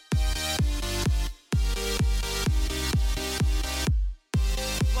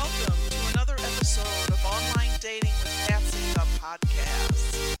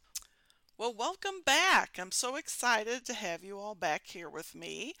Well, welcome back. I'm so excited to have you all back here with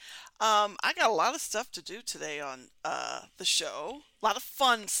me. I got a lot of stuff to do today on the show, a lot of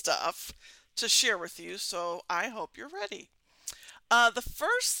fun stuff to share with you, so I hope you're ready. The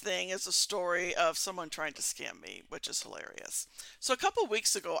first thing is a story of someone trying to scam me, which is hilarious. So a couple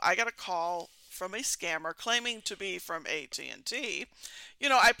weeks ago, I got a call from a scammer claiming to be from AT&T.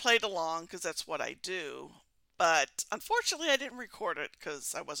 I played along because that's what I do. But unfortunately, I didn't record it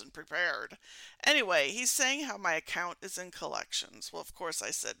because I wasn't prepared. Anyway, he's saying how my account is in collections. Well, of course, I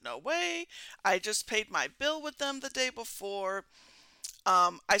said, no way. I just paid my bill with them the day before.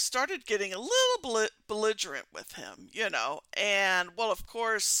 I started getting a little belligerent with him, and well, of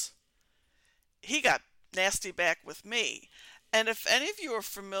course, he got nasty back with me. And if any of you are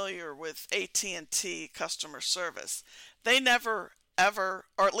familiar with AT&T customer service, they never ever,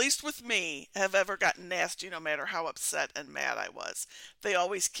 or at least with me, have ever gotten nasty no matter how upset and mad I was. They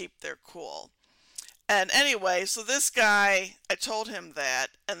always keep their cool. And anyway, so this guy, I told him that,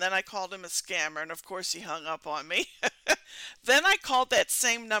 and then I called him a scammer, and of course he hung up on me. Then I called that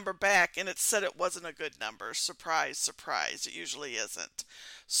same number back, and it said it wasn't a good number. Surprise, surprise, it usually isn't.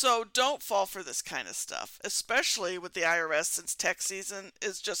 So don't fall for this kind of stuff, especially with the IRS since tax season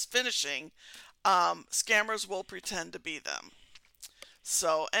is just finishing. Scammers will pretend to be them.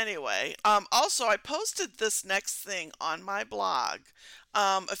 So anyway, also I posted this next thing on my blog.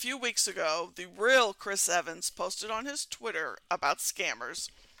 A few weeks ago, the real Chris Evans posted on his Twitter about scammers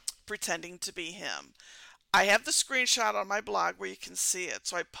pretending to be him. I have the screenshot on my blog where you can see it,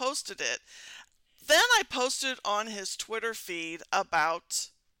 so I posted it. Then I posted on his Twitter feed about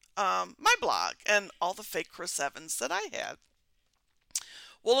my blog and all the fake Chris Evans that I had.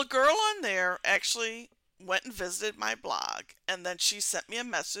 Well, a girl on there actually went and visited my blog, and then she sent me a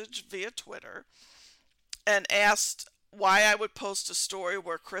message via Twitter and asked why I would post a story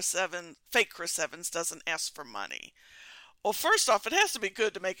where fake Chris Evans, doesn't ask for money. Well, first off, it has to be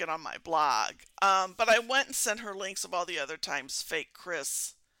good to make it on my blog. But I went and sent her links of all the other times fake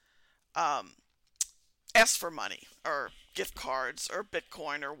Chris um, asked for money or gift cards or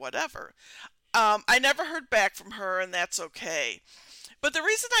Bitcoin or whatever. I never heard back from her, and that's okay. But the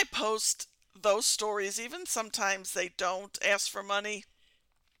reason I post those stories, even sometimes they don't ask for money,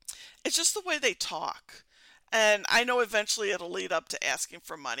 it's just the way they talk. And I know eventually it'll lead up to asking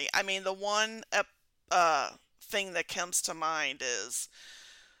for money. I mean, the one thing that comes to mind is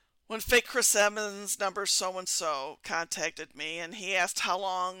when fake Chris Evans number so and so contacted me and he asked, how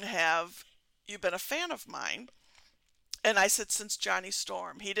long have you been a fan of mine? And I said, since Johnny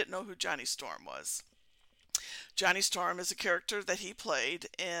Storm. He didn't know who Johnny Storm was. Johnny Storm is a character that he played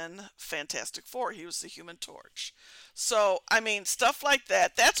in Fantastic Four. He was the Human Torch. So, I mean, stuff like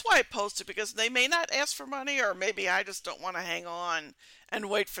that. That's why I posted, because they may not ask for money, or maybe I just don't want to hang on and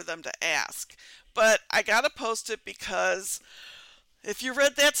wait for them to ask. But I got to post it because if you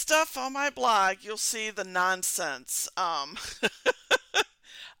read that stuff on my blog, you'll see the nonsense uh,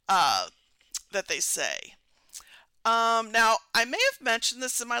 that they say. Now, I may have mentioned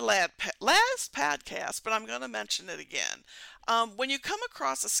this in my last podcast, but I'm going to mention it again. When you come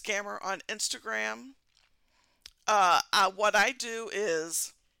across a scammer on Instagram, what I do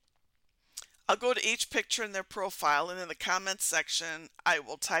is I'll go to each picture in their profile, and in the comments section, I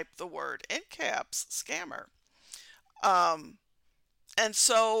will type the word in caps, scammer. Um, and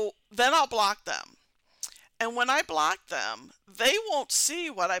so then I'll block them. And when I block them, they won't see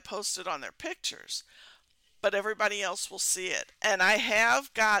what I posted on their pictures, but everybody else will see it. And I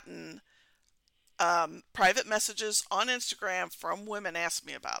have gotten private messages on Instagram from women ask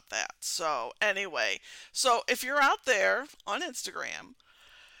me about that. So anyway, so if you're out there on Instagram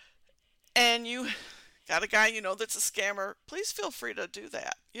and you got a guy you know that's a scammer, please feel free to do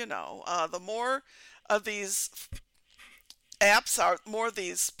that. The more of these more of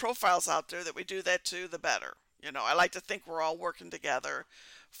these profiles out there that we do that to, the better. I like to think we're all working together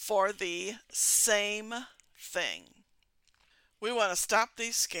for the same thing. We want to stop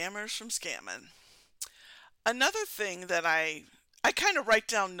these scammers from scamming. Another thing that I kind of write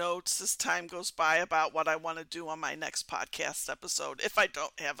down notes as time goes by about what I want to do on my next podcast episode if I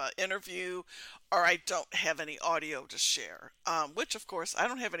don't have an interview or I don't have any audio to share, which of course I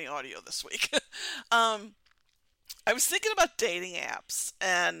don't have any audio this week. um, I was thinking about dating apps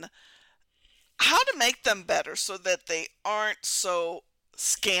and how to make them better so that they aren't so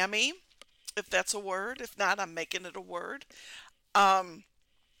scammy, if that's a word. If not, I'm making it a word. Um,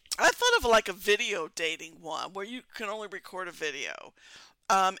 I thought of like a video dating one where you can only record a video.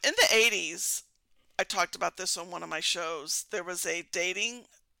 In the 80s, I talked about this on one of my shows. There was a dating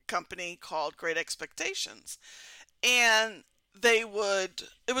company called Great Expectations. And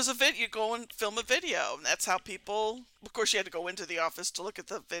it was a video, you go and film a video, and that's how people, of course, you had to go into the office to look at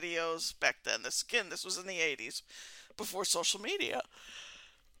the videos back then. This was in the 80s, before social media.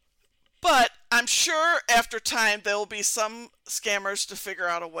 But I'm sure after time there will be some scammers to figure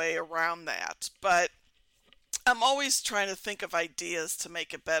out a way around that. But I'm always trying to think of ideas to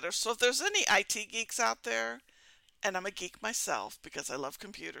make it better. So if there's any IT geeks out there, and I'm a geek myself because I love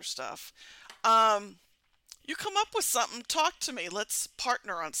computer stuff, um, you come up with something, talk to me. Let's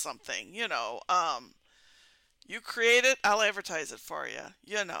partner on something, you create it, I'll advertise it for you,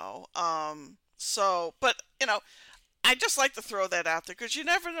 but, I just like to throw that out there because you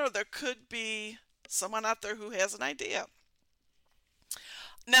never know. There could be someone out there who has an idea.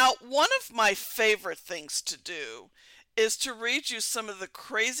 Now, one of my favorite things to do is to read you some of the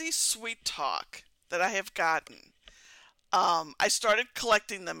crazy sweet talk that I have gotten. I started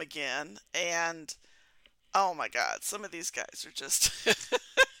collecting them again, and oh my God, some of these guys are just,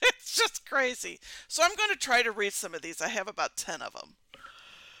 it's just crazy. So I'm going to try to read some of these. I have about 10 of them.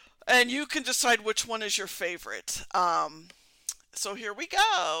 And you can decide which one is your favorite. So here we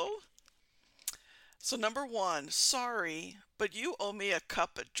go. So number one, sorry, but you owe me a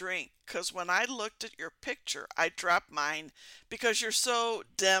cup of drink, 'cause when I looked at your picture, I dropped mine because you're so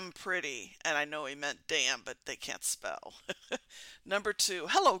damn pretty. And I know he meant damn, but they can't spell. Number two,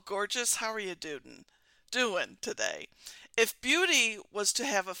 hello, gorgeous. How are you doing today? If beauty was to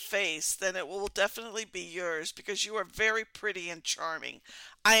have a face, then it will definitely be yours because you are very pretty and charming.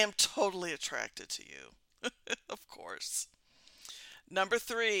 I am totally attracted to you. Of course. Number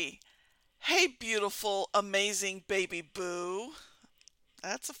three, hey, beautiful, amazing baby boo.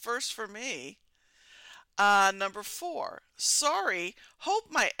 That's a first for me. Number four, sorry, hope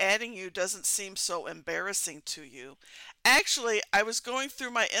my adding you doesn't seem so embarrassing to you. Actually, I was going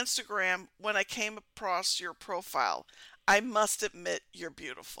through my Instagram when I came across your profile. I must admit you're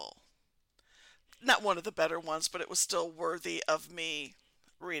beautiful. Not one of the better ones, but it was still worthy of me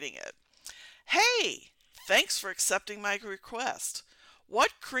reading it. Hey, thanks for accepting my request.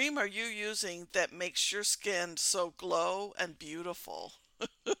 What cream are you using that makes your skin so glow and beautiful?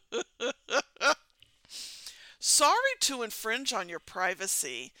 Sorry to infringe on your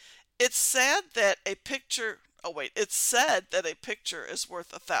privacy. It's sad that a picture. Oh, wait. It's said that a picture is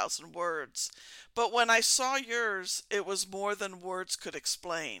worth 1,000 words. But when I saw yours, it was more than words could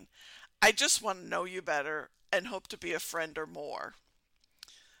explain. I just want to know you better and hope to be a friend or more.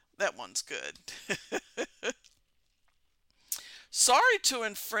 That one's good. Sorry to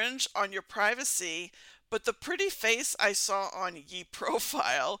infringe on your privacy, but the pretty face I saw on ye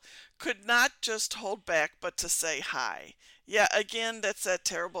profile could not just hold back but to say hi. Yeah, again, that's that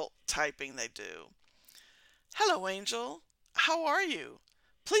terrible typing they do. Hello, Angel. How are you?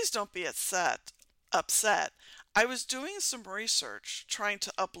 Please don't be upset. I was doing some research trying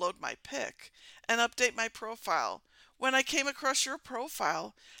to upload my pic and update my profile when I came across your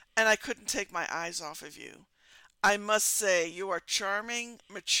profile and I couldn't take my eyes off of you. I must say you are charming,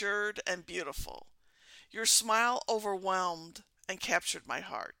 matured, and beautiful. Your smile overwhelmed and captured my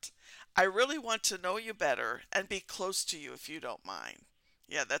heart. I really want to know you better and be close to you if you don't mind.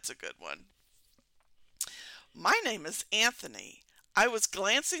 Yeah, that's a good one. My name is Anthony. I was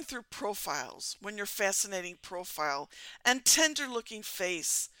glancing through profiles when your fascinating profile and tender looking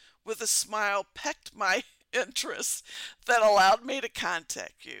face with a smile pecked my interest that allowed me to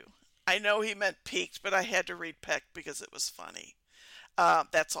contact you. I know he meant peaked, but I had to read pecked because it was funny.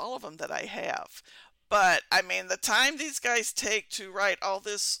 That's all of them that I have. But I mean, the time these guys take to write all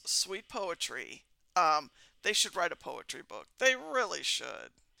this sweet poetry, they should write a poetry book. They really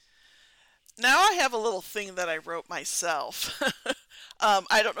should. Now I have a little thing that I wrote myself.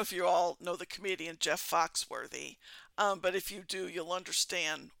 I don't know if you all know the comedian Jeff Foxworthy, but if you do, you'll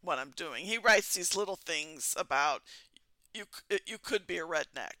understand what I'm doing. He writes these little things about you. You could be a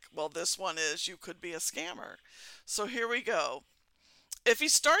redneck. Well, this one is you could be a scammer. So here we go. If he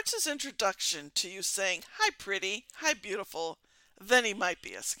starts his introduction to you saying, "Hi, pretty," "Hi, beautiful," then he might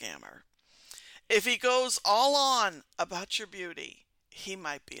be a scammer. If he goes all on about your beauty, he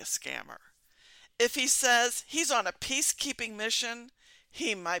might be a scammer. If he says he's on a peacekeeping mission,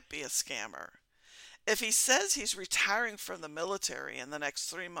 he might be a scammer. If he says he's retiring from the military in the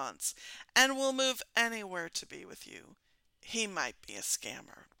next 3 months and will move anywhere to be with you, he might be a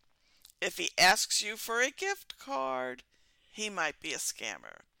scammer. If he asks you for a gift card, he might be a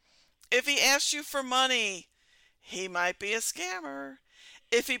scammer. If he asks you for money, he might be a scammer.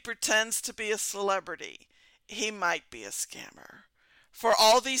 If he pretends to be a celebrity, he might be a scammer. For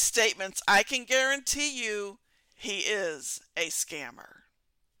all these statements, I can guarantee you he is a scammer.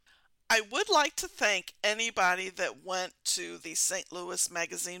 I would like to thank anybody that went to the St. Louis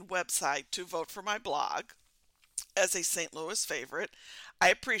Magazine website to vote for my blog as a St. Louis favorite. I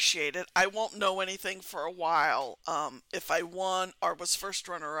appreciate it. I won't know anything for a while if I won or was first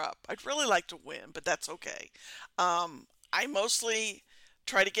runner up. I'd really like to win, but that's okay. I mostly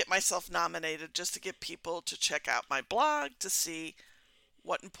try to get myself nominated just to get people to check out my blog to see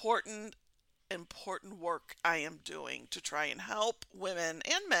what important work I am doing to try and help women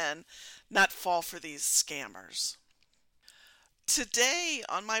and men not fall for these scammers. Today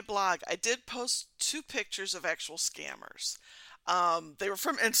on my blog, I did post two pictures of actual scammers. They were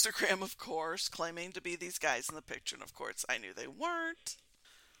from Instagram, of course, claiming to be these guys in the picture, and of course, I knew they weren't.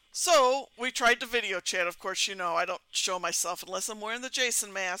 So we tried to video chat. Of course, you know I don't show myself unless I'm wearing the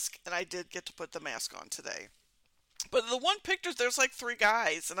Jason mask, and I did get to put the mask on today. But the one picture, there's like three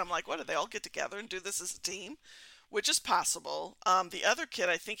guys, and I'm like, what, do they all get together and do this as a team? Which is possible. The other kid,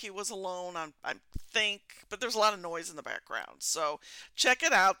 I think he was alone, I think, but there's a lot of noise in the background. So check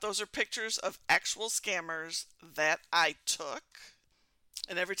it out. Those are pictures of actual scammers that I took.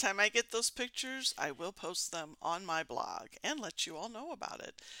 And every time I get those pictures, I will post them on my blog and let you all know about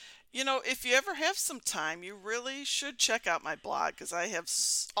it. You know, if you ever have some time, you really should check out my blog because I have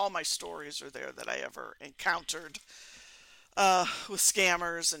all my stories are there that I ever encountered with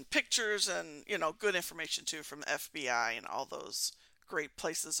scammers and pictures and, you know, good information too from the FBI and all those great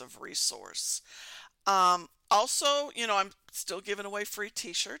places of resource. Also, you know, I'm still giving away free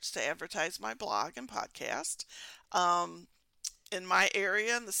t-shirts to advertise my blog and podcast. Um, in my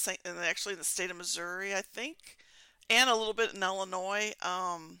area, and actually in the state of Missouri, I think, and a little bit in Illinois.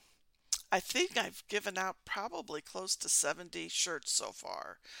 I think I've given out probably close to 70 shirts so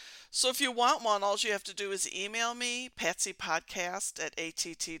far. So if you want one, all you have to do is email me,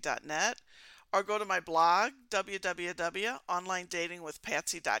 patsypodcast@att.net, or go to my blog,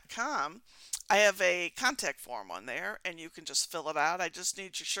 www.onlinedatingwithpatsy.com. I have a contact form on there, and you can just fill it out. I just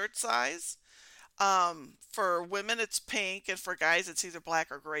need your shirt size. For women, it's pink, and for guys, it's either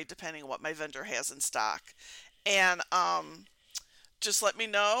black or gray, depending on what my vendor has in stock. And just let me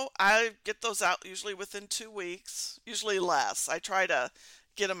know. I get those out usually within 2 weeks, usually less. I try to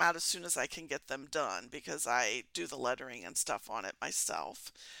get them out as soon as I can get them done because I do the lettering and stuff on it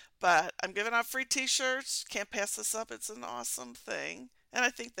myself. But I'm giving out free t-shirts. Can't pass this up. It's an awesome thing. And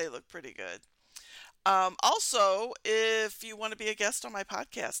I think they look pretty good. Also, if you want to be a guest on my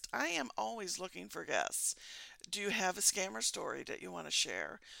podcast, I am always looking for guests. Do you have a scammer story that you want to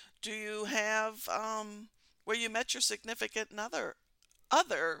share? Do you have where you met your significant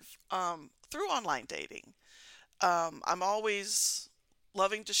other through online dating? I'm always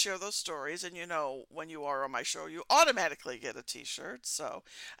loving to share those stories, and you know, when you are on my show, you automatically get a t-shirt. So,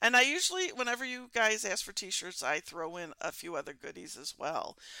 and I usually, whenever you guys ask for t-shirts, I throw in a few other goodies as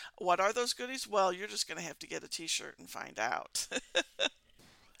well. What are those goodies? Well, you're just going to have to get a t-shirt and find out.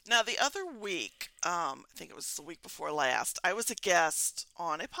 Now, the other week, I think it was the week before last, I was a guest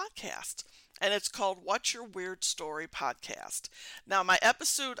on a podcast, and it's called What's Your Weird Story Podcast. Now, my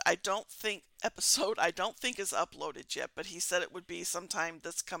episode I don't think is uploaded yet, but he said it would be sometime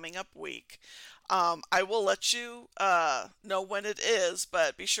this coming up week. I will let you know when it is,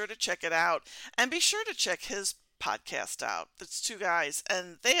 but be sure to check it out, and be sure to check his podcast out. It's two guys,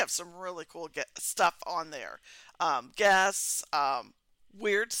 and they have some really cool stuff on there. Guests,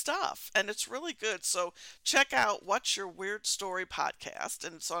 weird stuff, and it's really good. So check out What's Your Weird Story Podcast,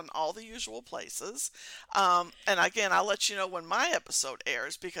 and it's on all the usual places. And again, I'll let you know when my episode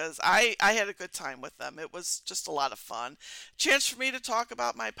airs because I had a good time with them. It was just a lot of fun. Chance for me to talk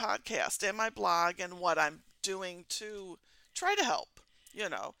about my podcast and my blog and what I'm doing to try to help, you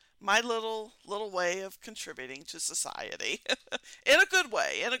know, my little way of contributing to society in a good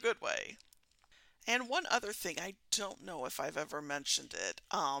way. And one other thing, I don't know if I've ever mentioned it,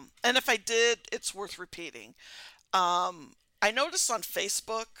 and if I did, it's worth repeating. I noticed on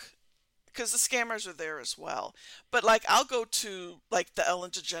Facebook, because the scammers are there as well, but like I'll go to like the Ellen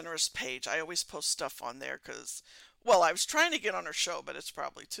DeGeneres page. I always post stuff on there because, well, I was trying to get on her show, but it's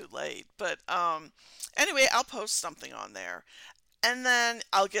probably too late. But anyway, I'll post something on there, and then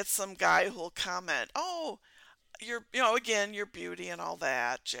I'll get some guy who'll comment, "Oh, again, your beauty and all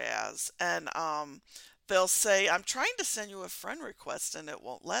that jazz." And they'll say, "I'm trying to send you a friend request and it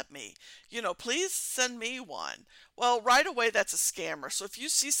won't let me. Please send me one." Well, right away, that's a scammer. So if you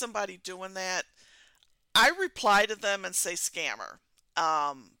see somebody doing that, I reply to them and say scammer.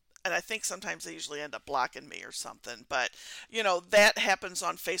 And I think sometimes they usually end up blocking me or something. But, that happens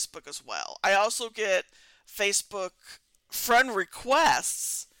on Facebook as well. I also get Facebook friend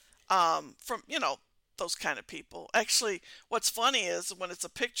requests from, those kind of people. Actually, what's funny is when it's a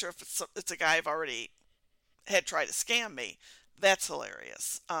picture, if it's a guy I've already had tried to scam me, that's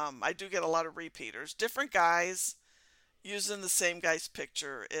hilarious. I do get a lot of repeaters, different guys using the same guy's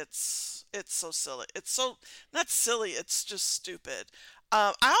picture. It's so silly. It's so not silly. It's just stupid.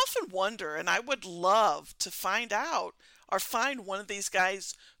 I often wonder, and I would love to find out or find one of these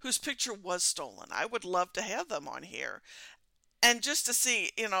guys whose picture was stolen. I would love to have them on here and just to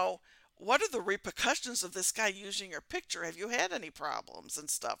see, what are the repercussions of this guy using your picture? Have you had any problems and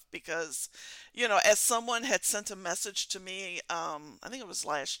stuff? Because, as someone had sent a message to me, I think it was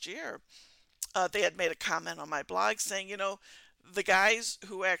last year, they had made a comment on my blog saying, the guys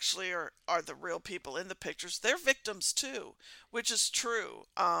who actually are the real people in the pictures, they're victims too, which is true.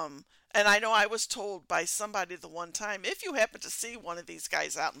 And I know I was told by somebody the one time, if you happen to see one of these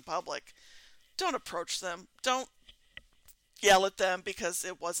guys out in public, don't approach them. Don't yell at them because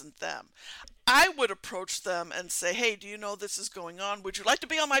it wasn't them. I would approach them and say, hey, do you know this is going on? Would you like to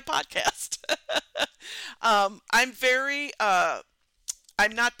be on my podcast? I'm very,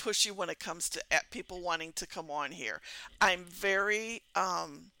 I'm not pushy when it comes to people wanting to come on here. I'm very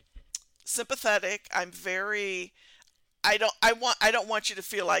sympathetic. I don't want you to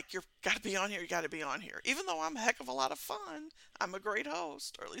feel like you've got to be on here, you got to be on here. Even though I'm a heck of a lot of fun, I'm a great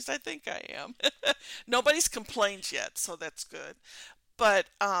host, or at least I think I am. Nobody's complained yet, so that's good. But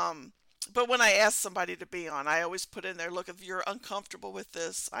but when I ask somebody to be on, I always put in there, look, if you're uncomfortable with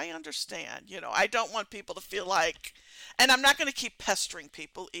this, I understand. I don't want people to feel like, and I'm not going to keep pestering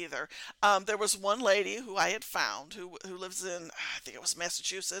people either. There was one lady who I had found who lives in, I think it was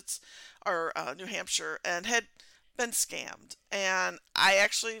Massachusetts or New Hampshire, and had been scammed. And I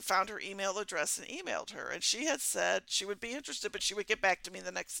actually found her email address and emailed her. And she had said she would be interested, but she would get back to me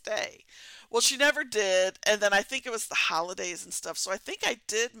the next day. Well, she never did. And then I think it was the holidays and stuff. So I think I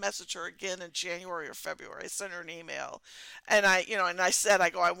did message her again in January or February. I sent her an email. And I said,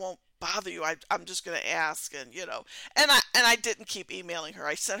 I won't bother you. I'm just going to ask. And I didn't keep emailing her.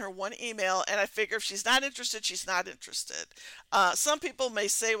 I sent her one email, and I figure if she's not interested, she's not interested. Some people may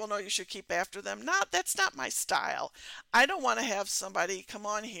say, well, no, you should keep after them. That's not my style. I don't want to have somebody come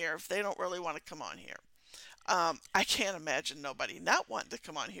on here if they don't really want to come on here. I can't imagine nobody not wanting to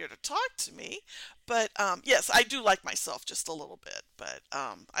come on here to talk to me. But yes, I do like myself just a little bit. But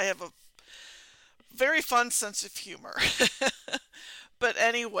I have a very fun sense of humor. But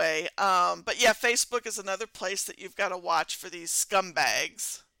anyway, but yeah, Facebook is another place that you've got to watch for these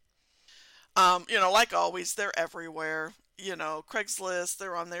scumbags. Like always, they're everywhere. Craigslist,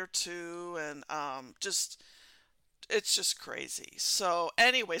 they're on there too, and it's just crazy. So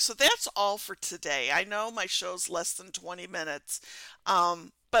anyway, so that's all for today. I know my show's less than 20 minutes,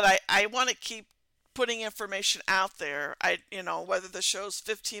 but I want to keep putting information out there. Whether the show's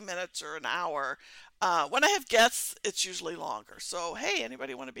 15 minutes or an hour. When I have guests, it's usually longer. So, hey,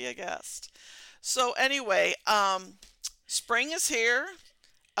 anybody want to be a guest? So anyway, spring is here.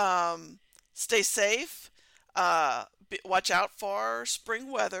 Stay safe. Watch out for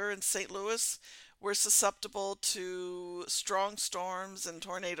spring weather in St. Louis. We're susceptible to strong storms and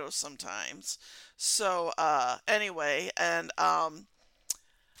tornadoes sometimes. So anyway, and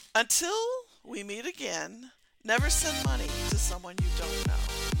until we meet again, never send money to someone you don't know.